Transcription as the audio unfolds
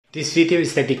This video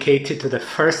is dedicated to the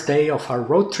first day of our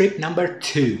road trip number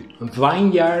 2,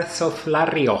 Vineyards of La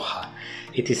Rioja.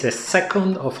 It is the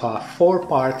second of our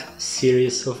 4-part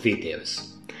series of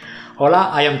videos. Hola,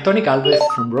 I am Tony Galvez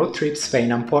from Road Trip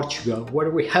Spain and Portugal, where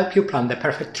we help you plan the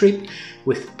perfect trip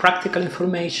with practical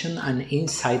information and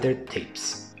insider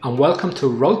tips. And welcome to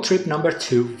road trip number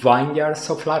 2,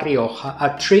 Vineyards of La Rioja,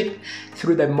 a trip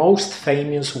through the most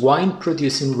famous wine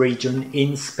producing region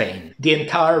in Spain. The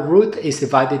entire route is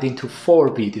divided into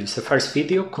 4 videos. The first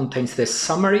video contains the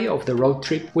summary of the road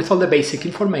trip with all the basic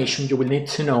information you will need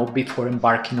to know before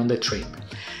embarking on the trip.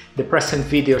 The present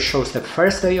video shows the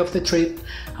first day of the trip,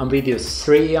 and videos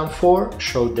 3 and 4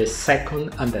 show the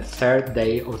second and the third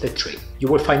day of the trip. You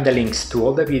will find the links to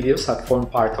all the videos that form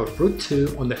part of Route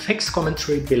 2 on the fixed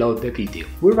commentary below the video.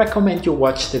 We recommend you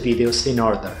watch the videos in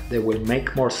order, they will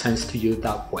make more sense to you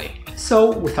that way.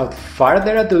 So, without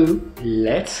further ado,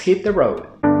 let's hit the road!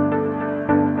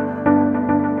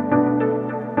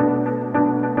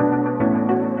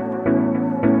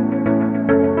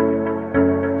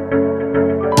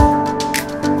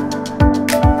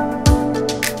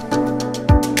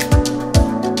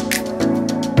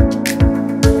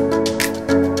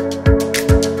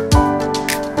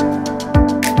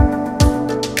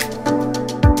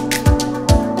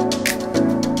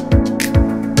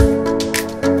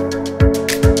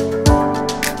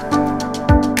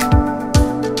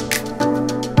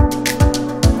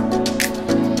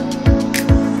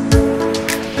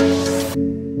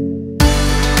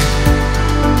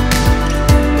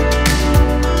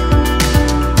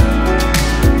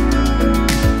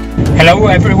 Hello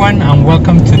everyone and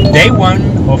welcome to day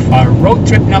 1 of our road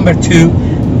trip number 2,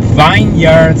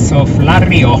 Vineyards of La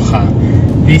Rioja.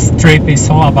 This trip is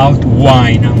all about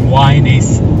wine, and wine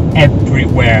is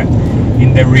everywhere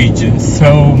in the region.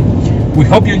 So we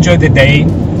hope you enjoy the day,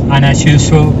 and as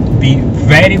usual, be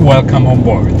very welcome on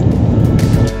board.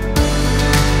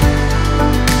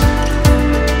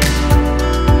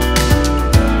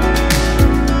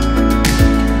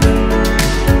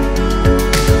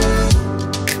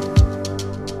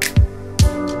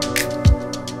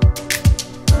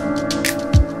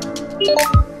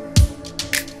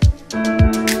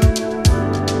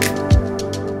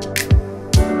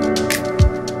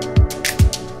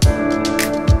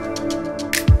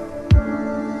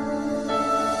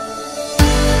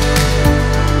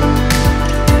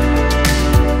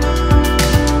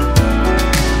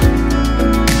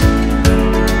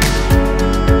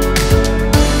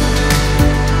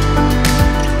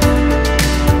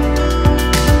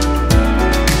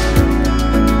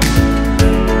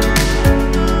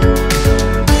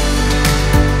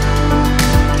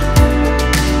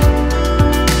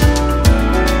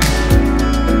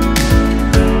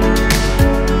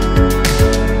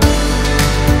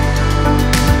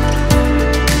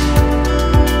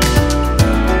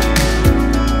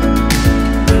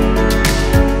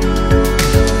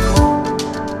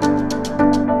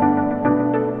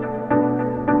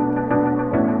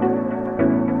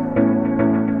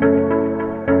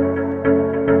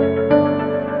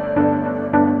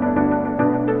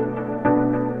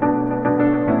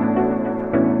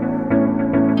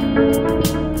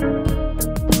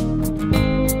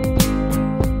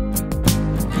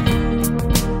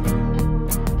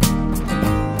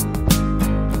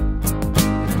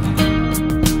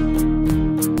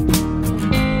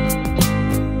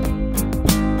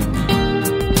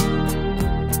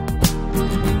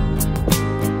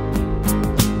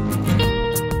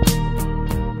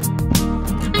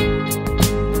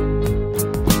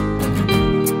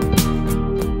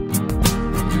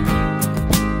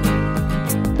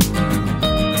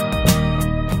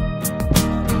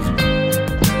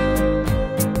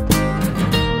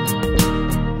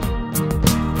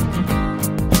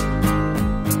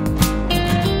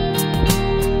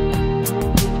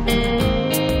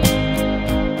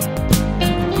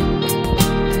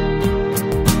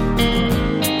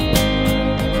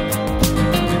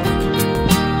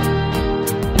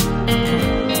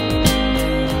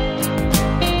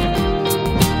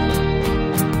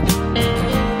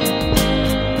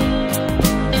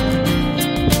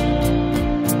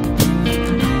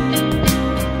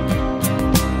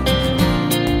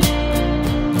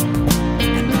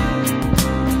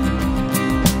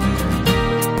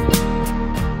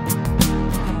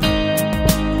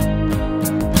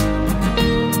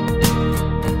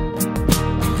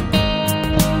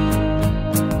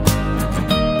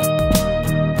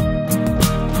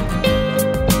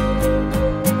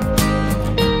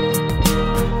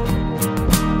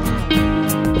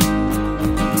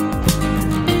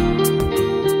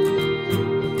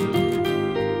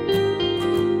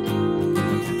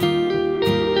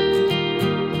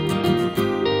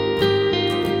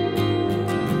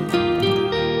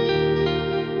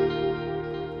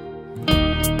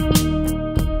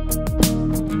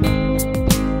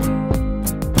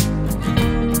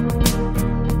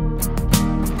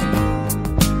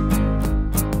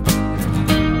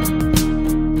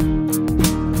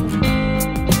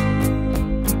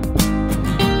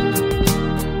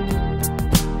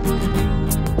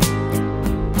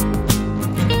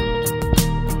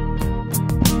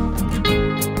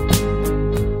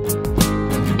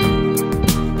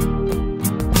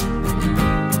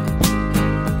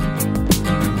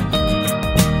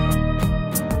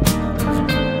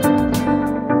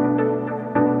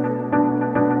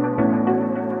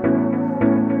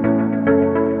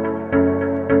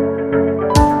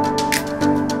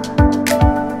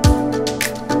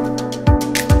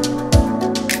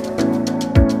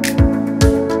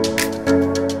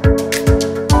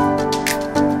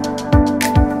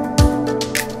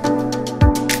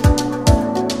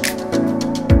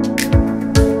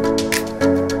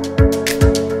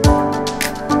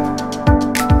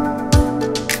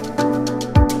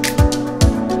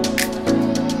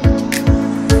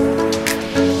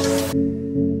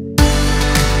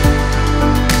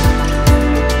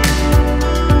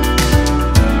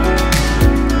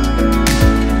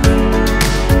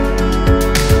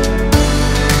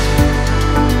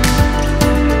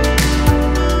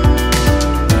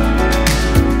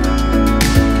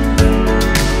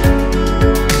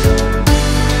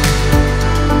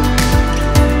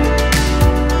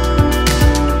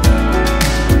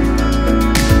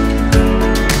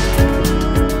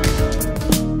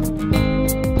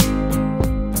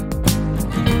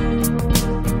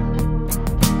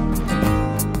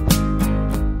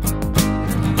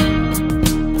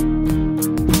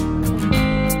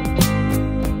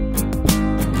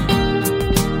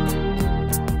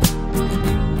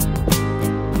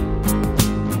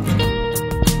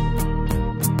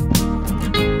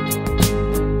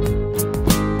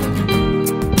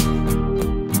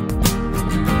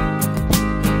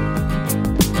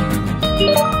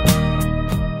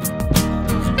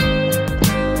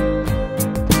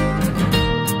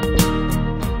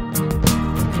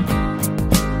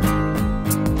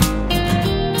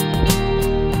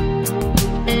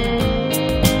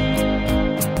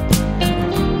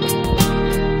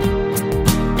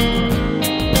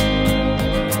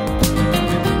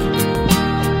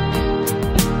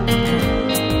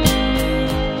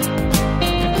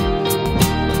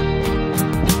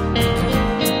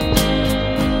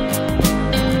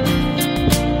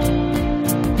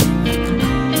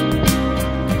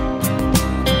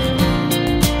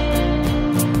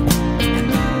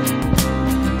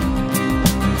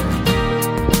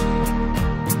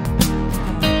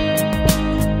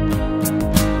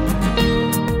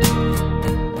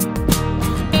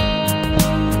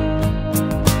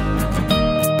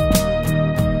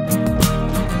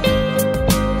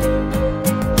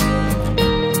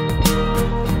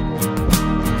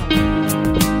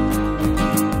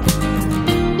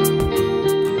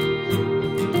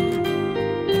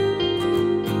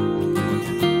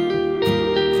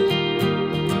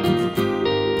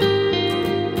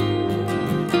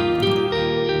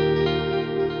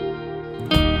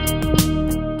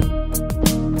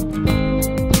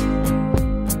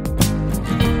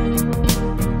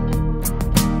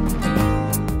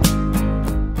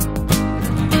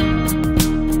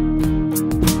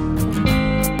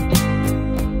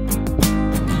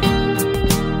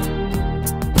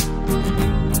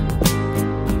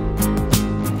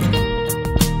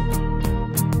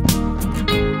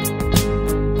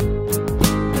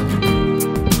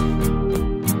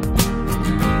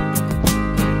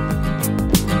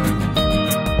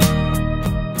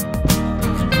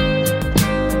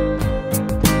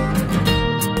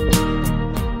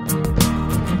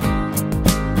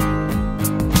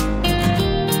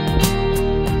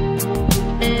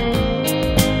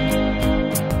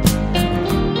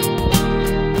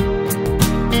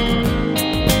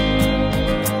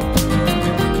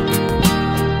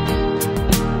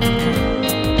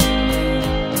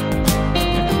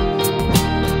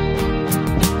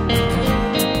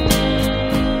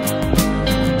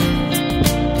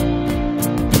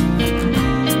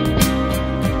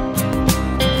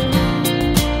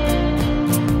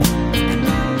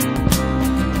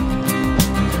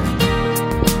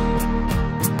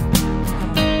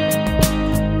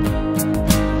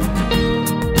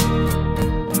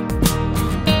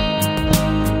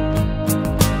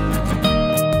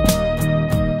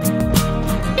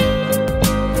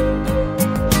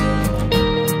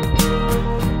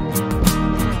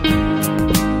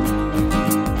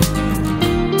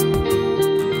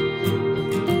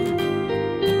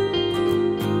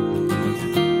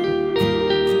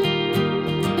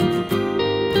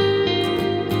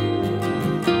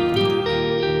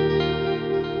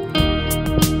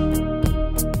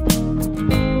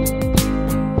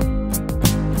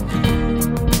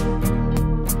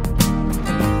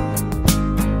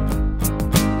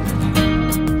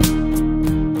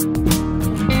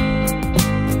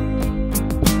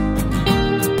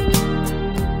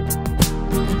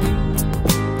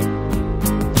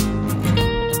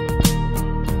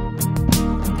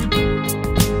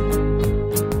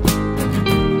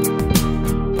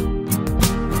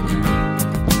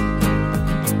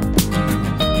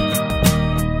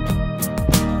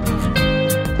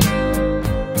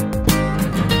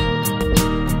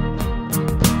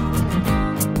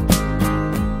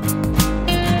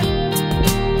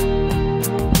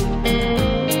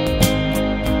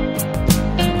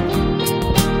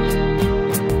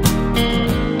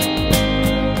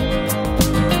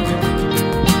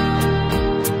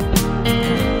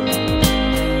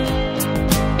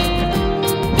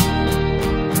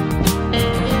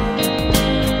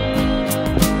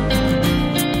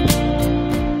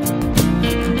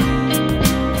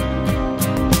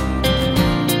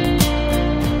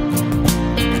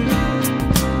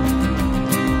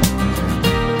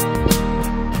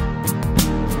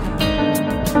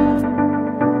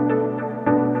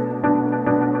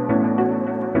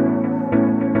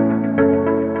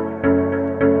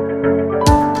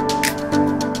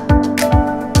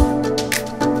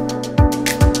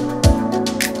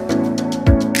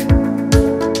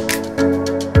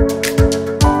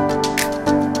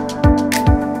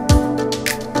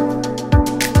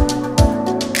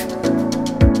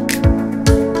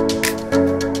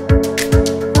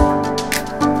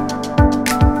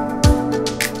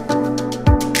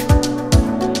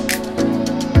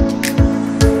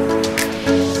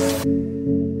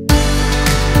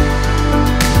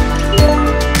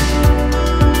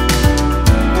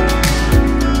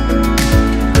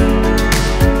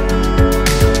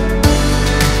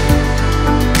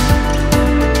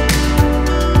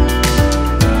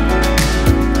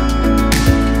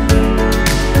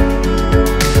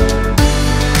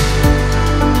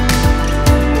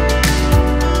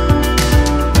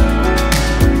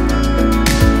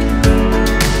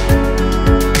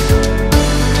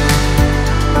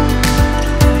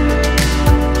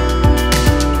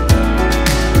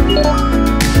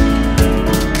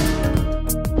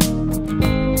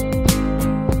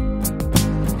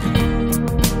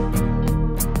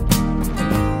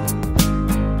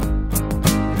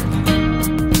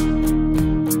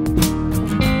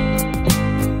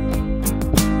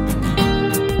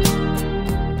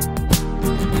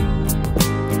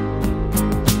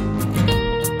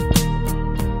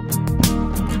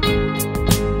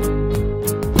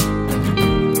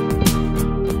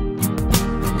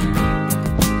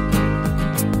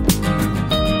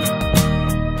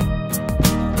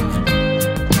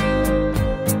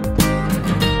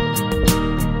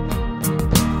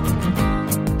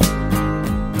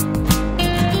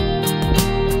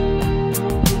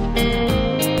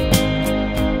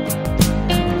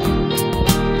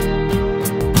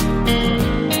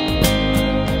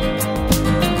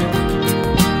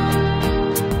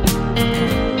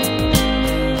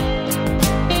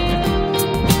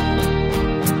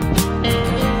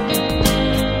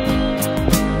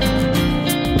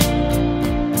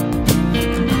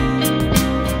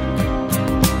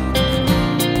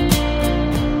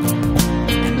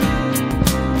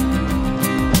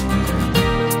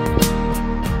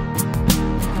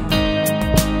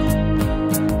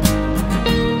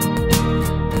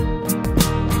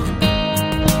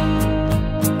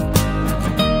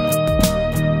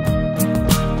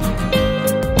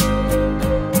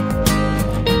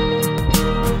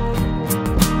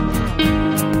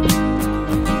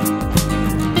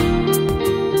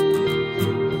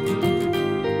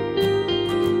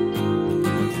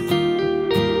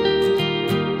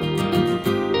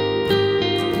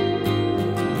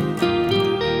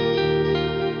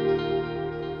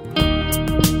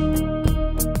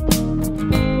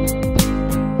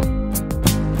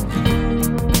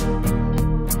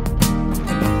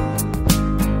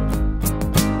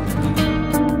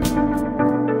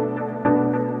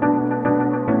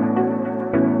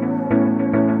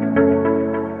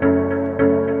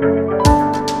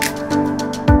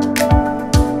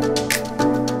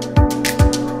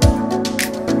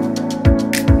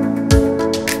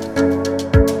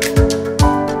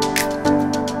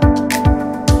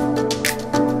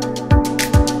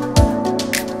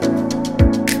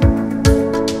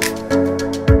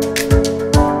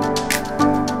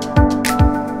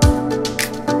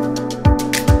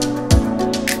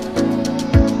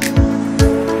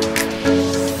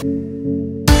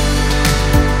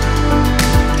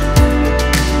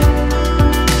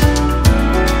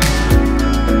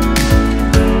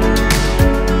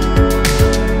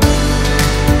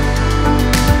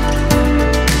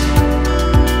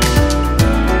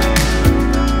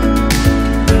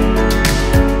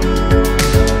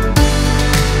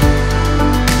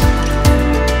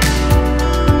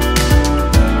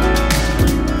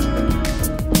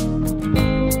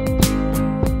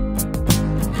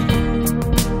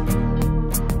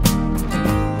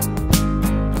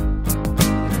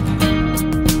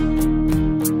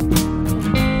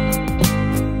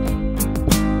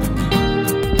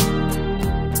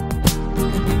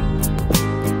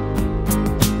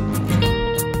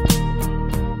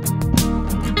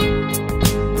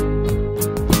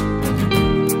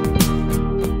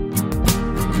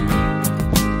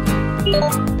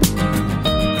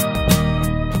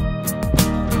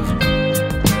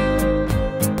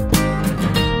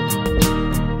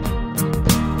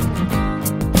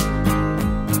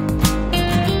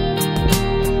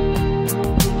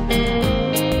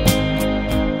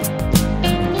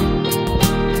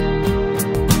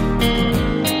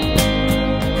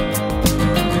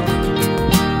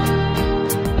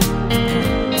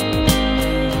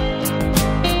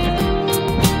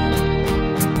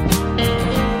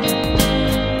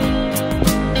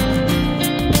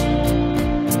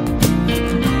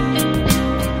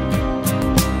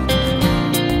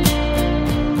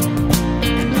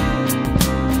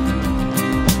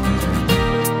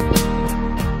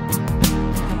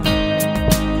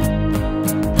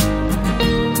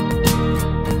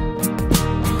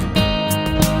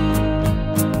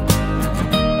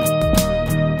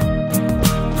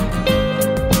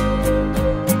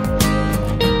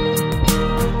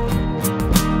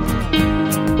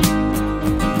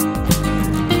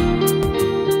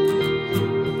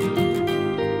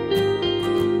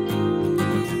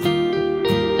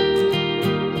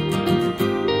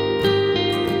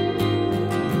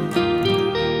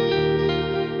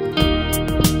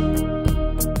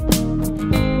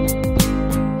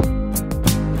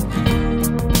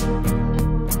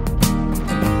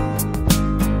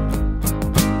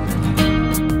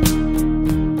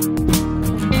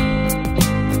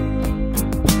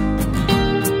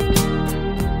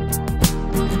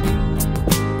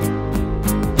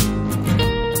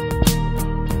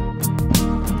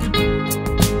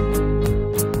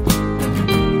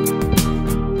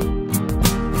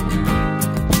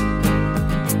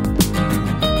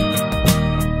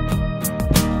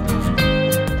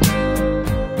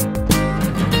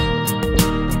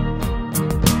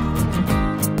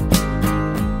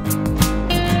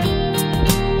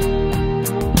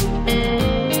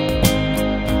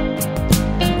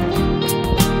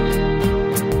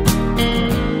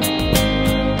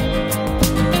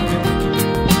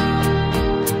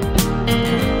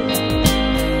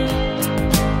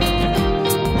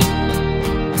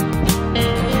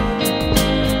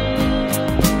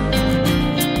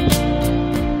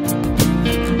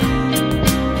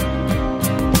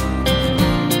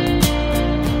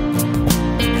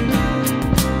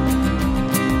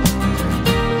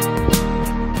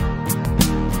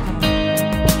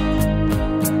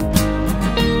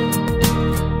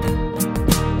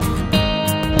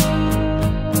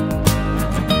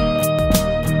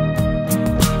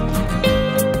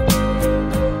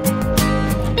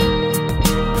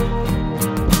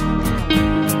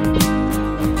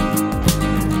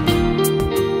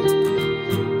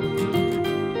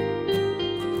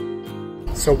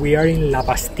 So we are in La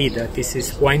Bastida. This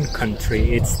is wine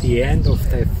country. It's the end of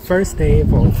the first day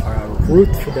of our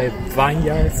route through the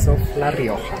vineyards of La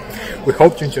Rioja. We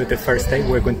hope you enjoyed the first day.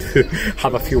 We're going to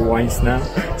have a few wines now.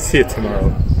 See you tomorrow.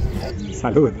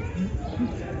 Salud.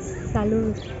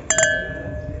 Salud.